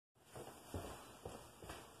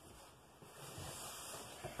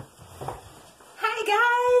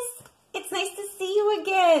see you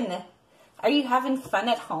again. Are you having fun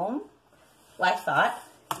at home? Well, I thought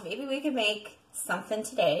maybe we could make something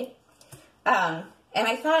today. And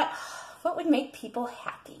I thought, what would make people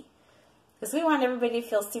happy? Because we want everybody to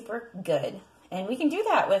feel super good. And we can do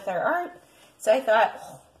that with our art. So I thought,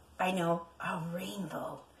 I know, a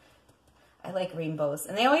rainbow. I like rainbows.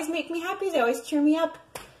 And they always make me happy. They always cheer me up.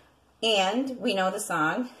 And we know the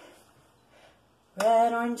song.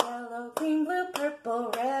 Red, orange, yellow, green, blue,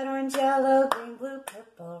 purple. Red, orange, yellow, green, blue,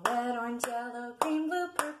 purple. Red, orange, yellow, green, blue,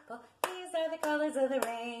 purple. These are the colors of the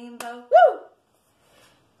rainbow. Woo!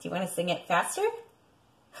 Do you want to sing it faster?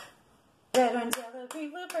 Red, orange, yellow,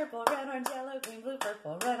 green, blue, purple. Red, orange, yellow, green, blue,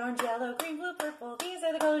 purple. Red, orange, yellow, green, blue, purple. These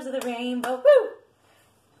are the colors of the rainbow. Woo!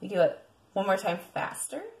 We do it one more time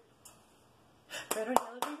faster. Red, orange,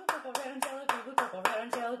 yellow, green, blue, purple. Red, orange, yellow, green, blue, purple. Red,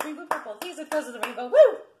 orange, yellow, green, blue, purple. These are the colors of the rainbow.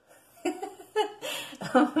 Woo!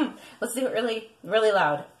 Let's do it really, really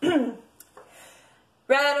loud. Red,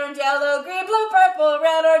 orange, yellow, green, blue, purple.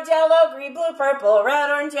 Red, orange, yellow, green, blue, purple. Red,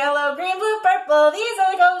 orange, yellow, green, blue, purple. These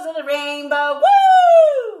are the colors of the rainbow.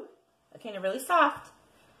 Woo! Okay, now really soft.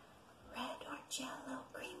 Red, orange, yellow,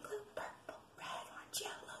 green, blue, purple. Red, orange,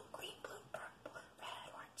 yellow, green, blue, purple. Red,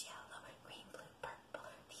 orange, yellow, green, blue, purple.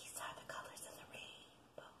 These are the colors of the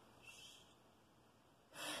rainbow.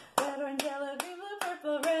 Red, orange, yellow, green, blue,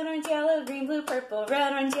 purple. Red, orange, yellow, green, blue, purple.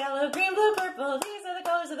 Red, orange, yellow, green, blue, purple. These are the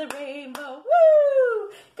colors of the rainbow.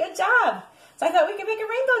 Woo! Good job. So I thought we could make a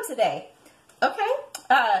rainbow today. Okay,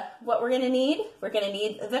 what we're going to need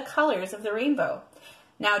the colors of the rainbow.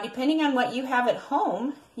 Now, depending on what you have at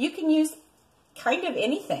home, you can use kind of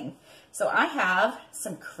anything. So I have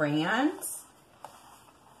some crayons,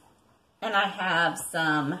 and I have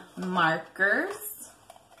some markers,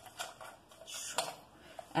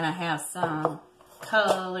 and I have some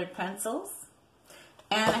colored pencils,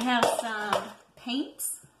 and I have some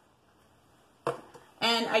paints,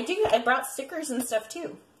 and I brought stickers and stuff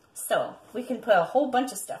too. So we can put a whole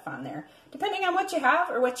bunch of stuff on there, depending on what you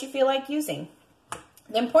have or what you feel like using.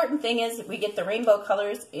 The important thing is we get the rainbow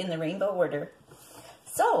colors in the rainbow order.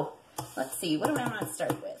 So, let's see, what do I want to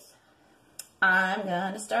start with? I'm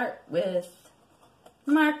going to start with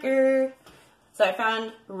marker. So I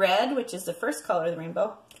found red, which is the first color of the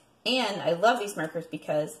rainbow. And I love these markers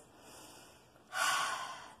because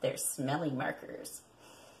they're smelly markers.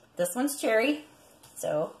 This one's cherry,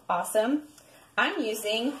 so awesome. I'm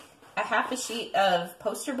using a half a sheet of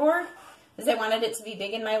poster board because I wanted it to be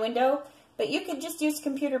big in my window. But you could just use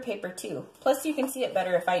computer paper too. Plus you can see it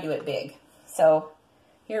better if I do it big. So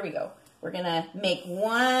here we go. We're going to make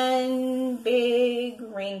one big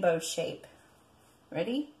rainbow shape.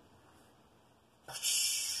 Ready?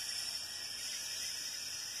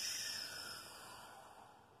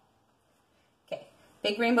 Okay,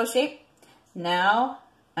 big rainbow shape. Now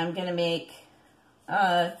I'm going to make,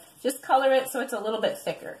 just color it so it's a little bit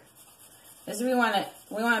thicker. Because we want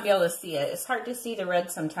to be able to see it. It's hard to see the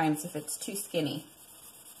red sometimes if it's too skinny.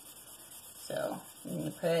 So I'm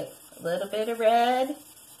going to put a little bit of red.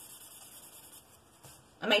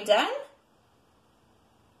 Am I done?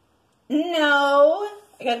 No.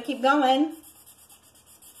 I got to keep going.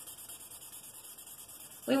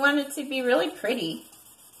 We want it to be really pretty.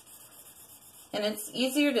 And it's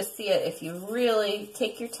easier to see it if you really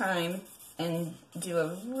take your time and do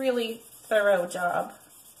a really thorough job.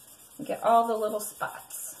 Get all the little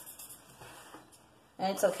spots.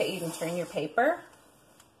 And it's okay, you can turn your paper.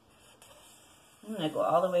 I'm going to go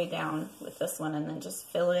all the way down with this one and then just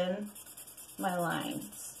fill in my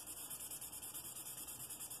lines.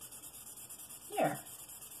 There.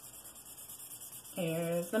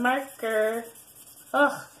 Here's the marker.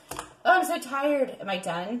 Oh, I'm so tired. Am I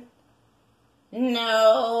done?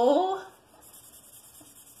 No.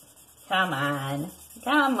 Come on.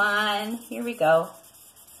 Come on. Here we go.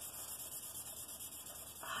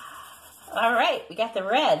 All right, we got the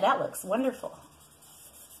red. That looks wonderful.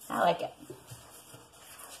 I like it.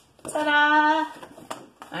 Ta-da!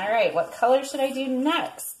 All right, what color should I do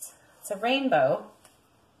next? It's a rainbow.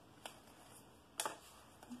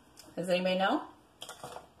 Does anybody know?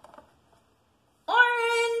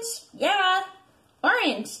 Orange! Yeah,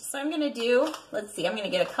 orange. So I'm going to do, let's see, I'm going to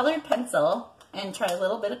get a colored pencil and try a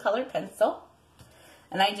little bit of colored pencil.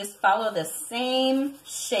 And I just follow the same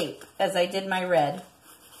shape as I did my red.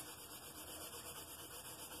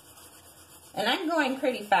 And I'm going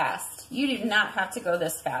pretty fast. You do not have to go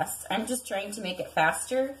this fast. I'm just trying to make it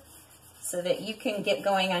faster so that you can get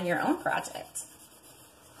going on your own project.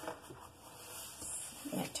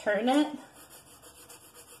 I'm going to turn it.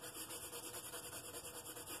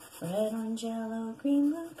 Red, orange, yellow,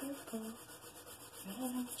 green, blue, purple. Red,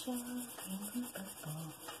 orange, yellow, green, blue,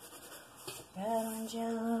 purple. Red, orange,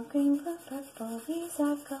 yellow, green, blue, purple, these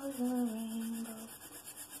are colors of the rainbow.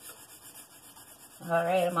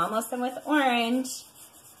 Alright, I'm almost done with orange.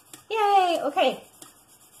 Yay! Okay.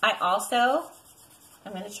 I'm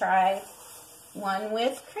going to try one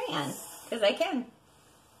with crayon, because I can.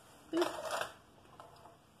 Boop.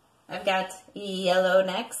 I've got yellow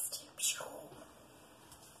next.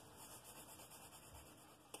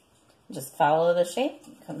 Just follow the shape.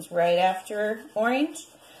 It comes right after orange.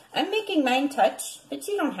 I'm making mine touch, but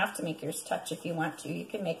you don't have to make yours touch if you want to. You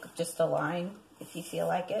can make just a line if you feel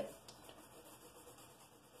like it.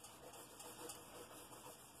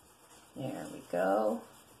 There we go.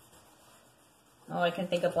 Oh, I can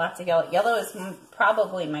think of lots of yellow. Yellow is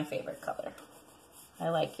probably my favorite color. I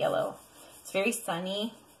like yellow. It's very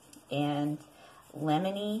sunny and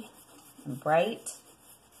lemony and bright.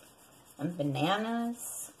 And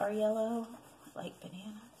bananas are yellow. I like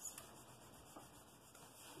bananas.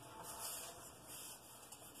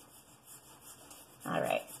 All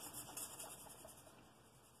right.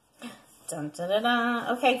 Dun, dun, dun,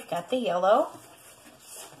 dun. Okay, I've got the yellow.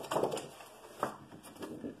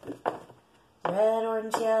 Red,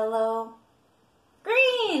 orange, yellow,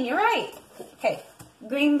 green. You're right. Okay.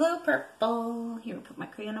 Green, blue, purple. Here, put my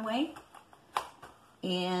crayon away.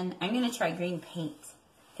 And I'm going to try green paint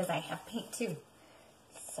because I have paint too.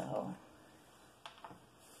 So,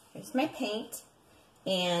 here's my paint.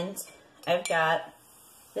 And I've got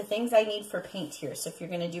the things I need for paint here. So if you're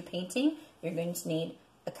going to do painting, you're going to need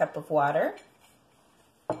a cup of water,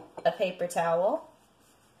 a paper towel,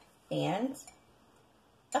 and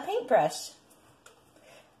a paintbrush.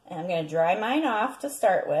 And I'm going to dry mine off to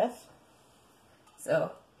start with.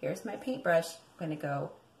 So here's my paintbrush. I'm going to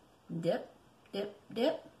go dip, dip,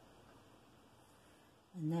 dip.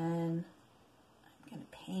 And then I'm going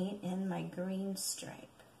to paint in my green stripe.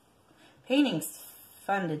 Painting's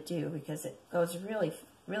fun to do because it goes really,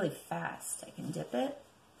 really fast. I can dip it.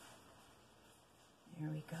 There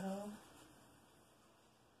we go.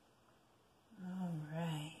 All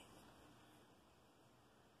right.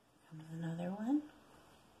 Comes another one.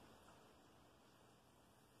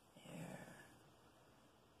 There.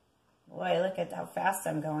 Boy, look at how fast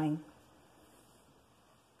I'm going.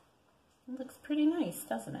 It looks pretty nice,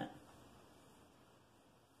 doesn't it?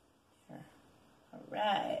 There. All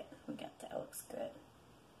right. We got that. Looks good.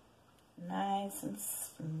 Nice and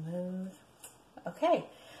smooth. Okay.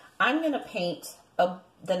 I'm going to paint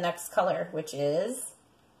the next color, which is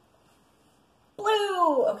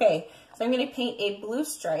blue. Okay, so I'm going to paint a blue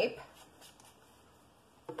stripe.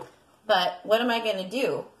 But what am I going to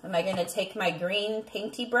do? Am I going to take my green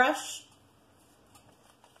painty brush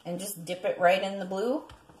and just dip it right in the blue?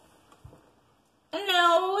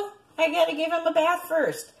 No, I got to give him a bath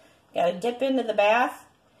first. Got to dip into the bath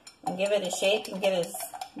and give it a shake and get his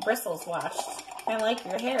bristles washed. Kind of like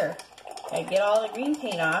your hair. Got to get all the green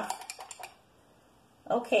paint off.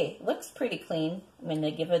 Okay, looks pretty clean. I'm going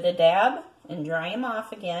to give it a dab and dry him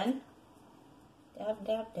off again. Dab,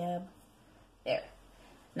 dab, dab. There.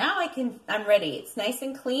 Now I'm ready. It's nice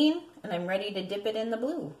and clean, and I'm ready to dip it in the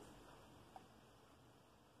blue.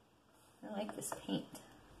 I like this paint.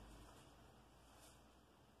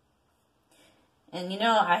 And you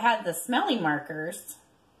know, I had the smelly markers.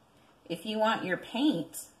 If you want your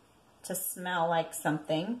paint to smell like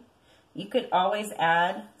something, you could always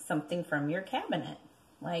add something from your cabinet,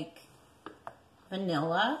 like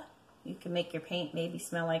vanilla. You can make your paint maybe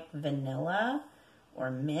smell like vanilla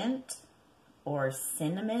or mint or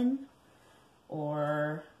cinnamon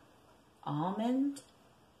or almond.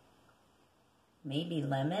 Maybe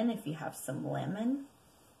lemon if you have some lemon.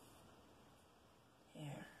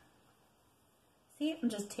 There. See, I'm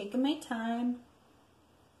just taking my time.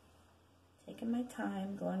 Taking my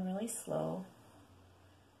time, going really slow.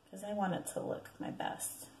 Because I want it to look my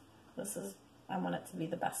best. I want it to be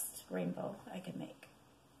the best rainbow I can make.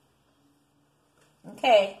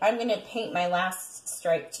 Okay, I'm going to paint my last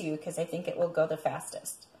stripe too because I think it will go the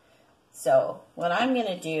fastest. So, what I'm going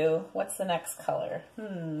to do, what's the next color?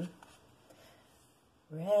 Red,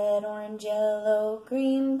 orange, yellow,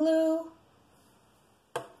 green, blue,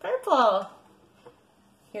 purple.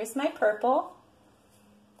 Here's my purple.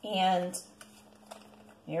 And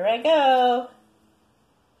here I go.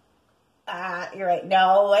 You're right.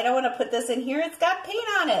 No, I don't want to put this in here. It's got paint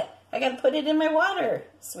on it. I got to put it in my water.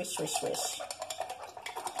 Swish, swish, swish.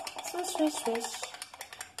 Swish, swish, swish.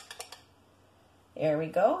 There we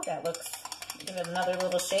go. That looks, give it another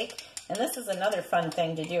little shake. And this is another fun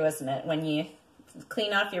thing to do, isn't it? When you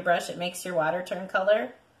clean off your brush, it makes your water turn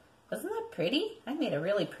color. Isn't that pretty? I made a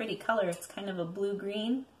really pretty color. It's kind of a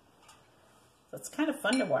blue-green. So it's kind of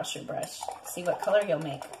fun to wash your brush. See what color you'll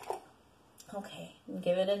make. Okay,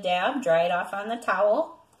 give it a dab, dry it off on the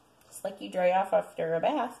towel, just like you dry off after a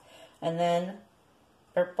bath. And then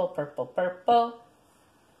purple, purple, purple.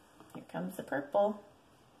 Here comes the purple.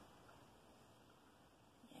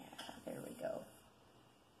 Yeah, there we go.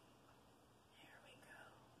 There we go.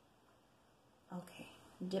 Okay,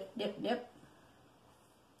 dip, dip, dip.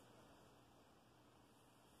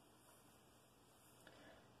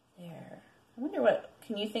 There. I wonder what,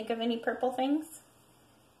 can you think of any purple things?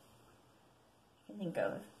 I can think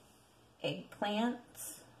of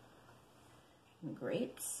eggplants, and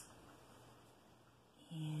grapes,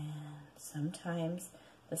 and sometimes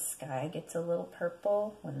the sky gets a little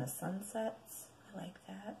purple when the sun sets. I like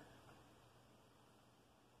that.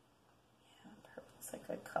 Yeah, purple's a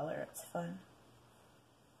good color. It's fun.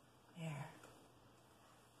 There.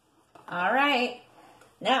 All right.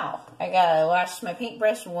 Now, I gotta wash my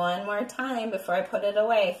paintbrush one more time before I put it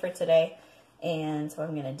away for today. And so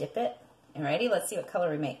I'm gonna dip it. And ready? Let's see what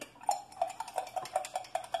color we make.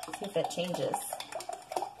 See if it changes.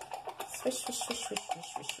 Swish, swish, swish, swish,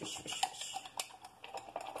 swish, swish, swish, swish, swish.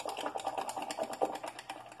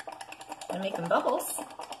 I'm making bubbles.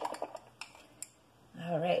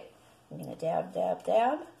 All right, I'm gonna dab, dab,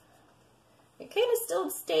 dab. It kind of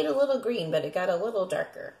still stayed a little green, but it got a little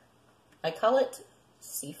darker. I call it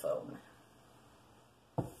Seafoam.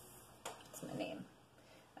 That's my name.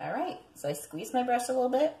 All right, so I squeeze my brush a little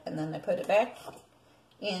bit, and then I put it back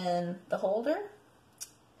in the holder.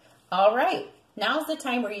 All right, now's the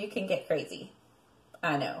time where you can get crazy.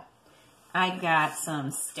 I know. I got some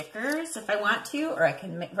stickers if I want to, or I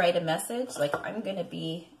can write a message like I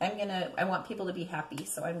want people to be happy,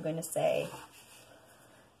 so I'm going to say,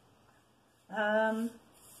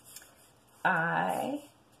 I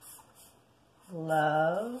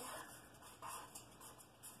love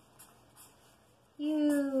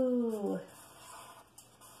you.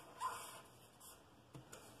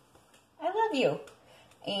 I love you.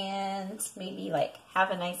 And maybe like,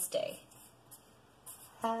 have a nice day.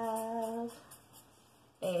 Have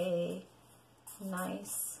a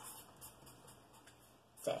nice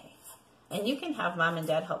day. And you can have mom and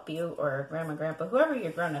dad help you, or grandma, grandpa, whoever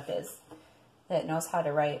your grown-up is that knows how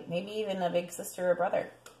to write. Maybe even a big sister or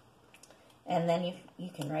brother. And then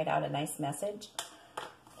you can write out a nice message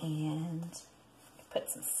and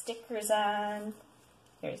put some stickers on.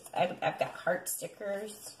 I've got heart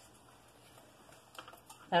stickers.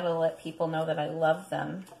 That'll let people know that I love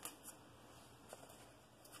them.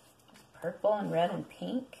 Purple and red and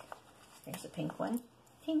pink. Here's a pink one.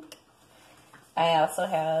 Pink. I also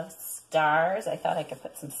have stars. I thought I could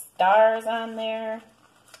put some stars on there.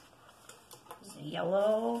 There's a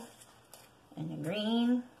yellow and a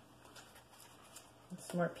green. And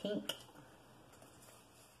some more pink.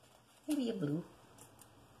 Maybe a blue.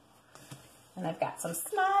 And I've got some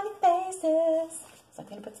smiley faces. So I'm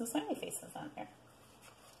going to put some smiley faces on there.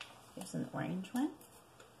 Here's an orange one.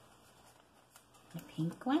 A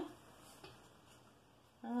pink one.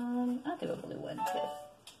 I'll do a blue one too.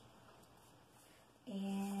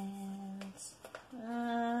 And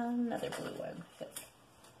another blue one.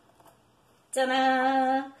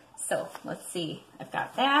 Ta-da! So, let's see. I've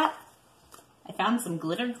got that. I found some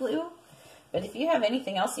glitter glue. But if you have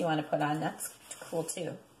anything else you want to put on, that's cool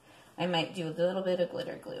too. I might do a little bit of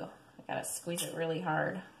glitter glue. I gotta squeeze it really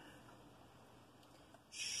hard.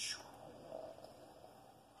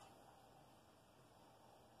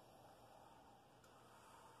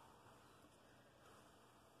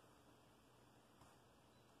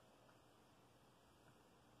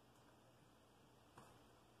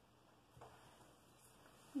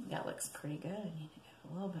 That looks pretty good. I need to get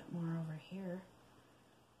a little bit more over here.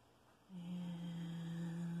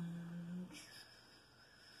 And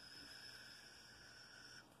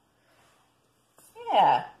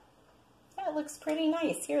yeah, that looks pretty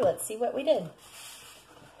nice. Here, let's see what we did.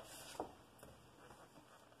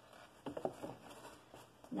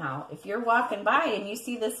 Now, if you're walking by and you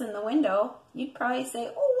see this in the window, you'd probably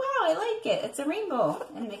say, oh wow, I like it. It's a rainbow.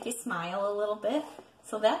 And make you smile a little bit.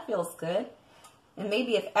 So that feels good. And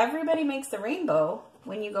maybe if everybody makes a rainbow,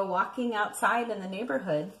 when you go walking outside in the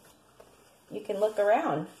neighborhood, you can look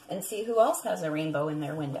around and see who else has a rainbow in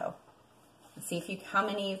their window. And see how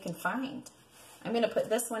many you can find. I'm going to put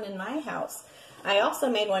this one in my house. I also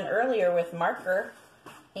made one earlier with marker,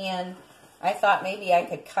 and I thought maybe I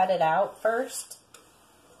could cut it out first.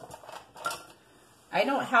 I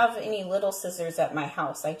don't have any little scissors at my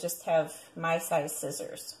house. I just have my size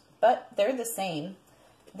scissors. But they're the same.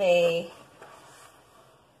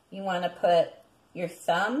 You want to put your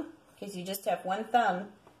thumb, because you just have one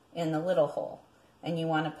thumb, in the little hole. And you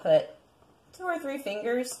want to put 2 or 3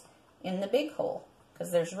 fingers in the big hole,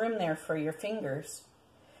 because there's room there for your fingers.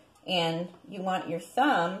 And you want your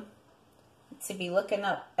thumb to be looking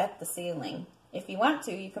up at the ceiling. If you want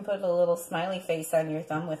to, you can put a little smiley face on your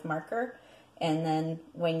thumb with marker. And then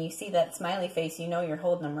when you see that smiley face, you know you're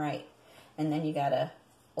holding them right. And then you gotta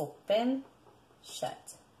open,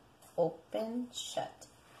 shut, open, shut.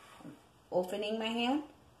 I'm opening my hand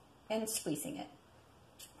and squeezing it.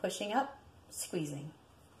 Pushing up, squeezing.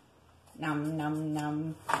 Nom, nom,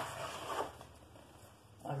 nom.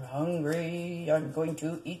 I'm hungry. I'm going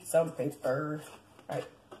to eat some paper. Right.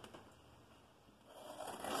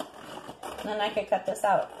 And then I could cut this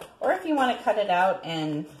out. Or if you want to cut it out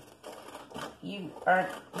and you aren't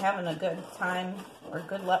having a good time or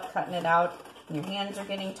good luck cutting it out, and your hands are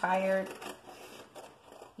getting tired,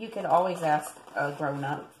 you could always ask a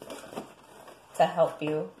grown-up to help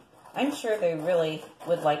you. I'm sure they really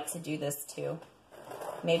would like to do this too.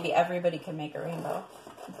 Maybe everybody can make a rainbow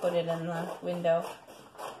and put it in the window.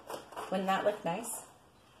 Wouldn't that look nice?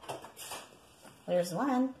 There's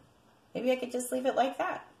one. Maybe I could just leave it like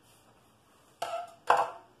that.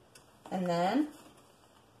 And then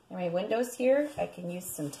in my windows here, I can use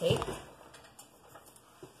some tape.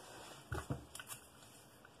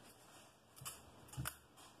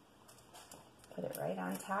 Put it right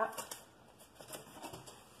on top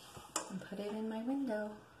and put it in my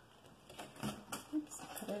window. Oops,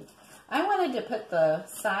 I wanted to put the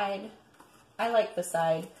side, I like the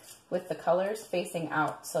side with the colors facing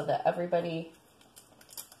out so that everybody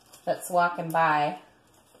that's walking by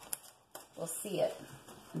will see it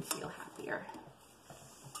and feel happier.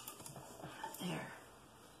 There.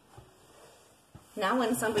 Now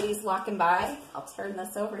when somebody's walking by, I'll turn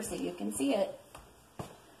this over so you can see it.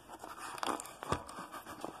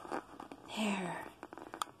 There.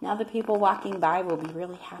 Now the people walking by will be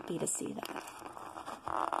really happy to see that.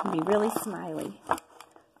 And be really smiley.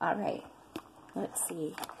 All right. Let's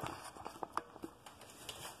see.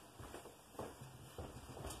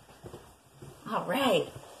 All right.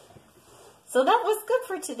 So that was good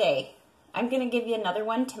for today. I'm going to give you another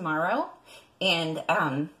one tomorrow. And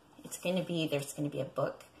it's going to be, there's going to be a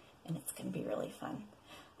book. And it's going to be really fun.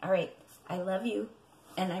 All right. I love you.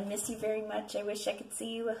 And I miss you very much. I wish I could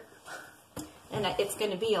see you. And it's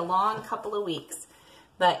going to be a long couple of weeks.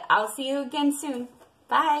 But I'll see you again soon.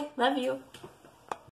 Bye. Love you.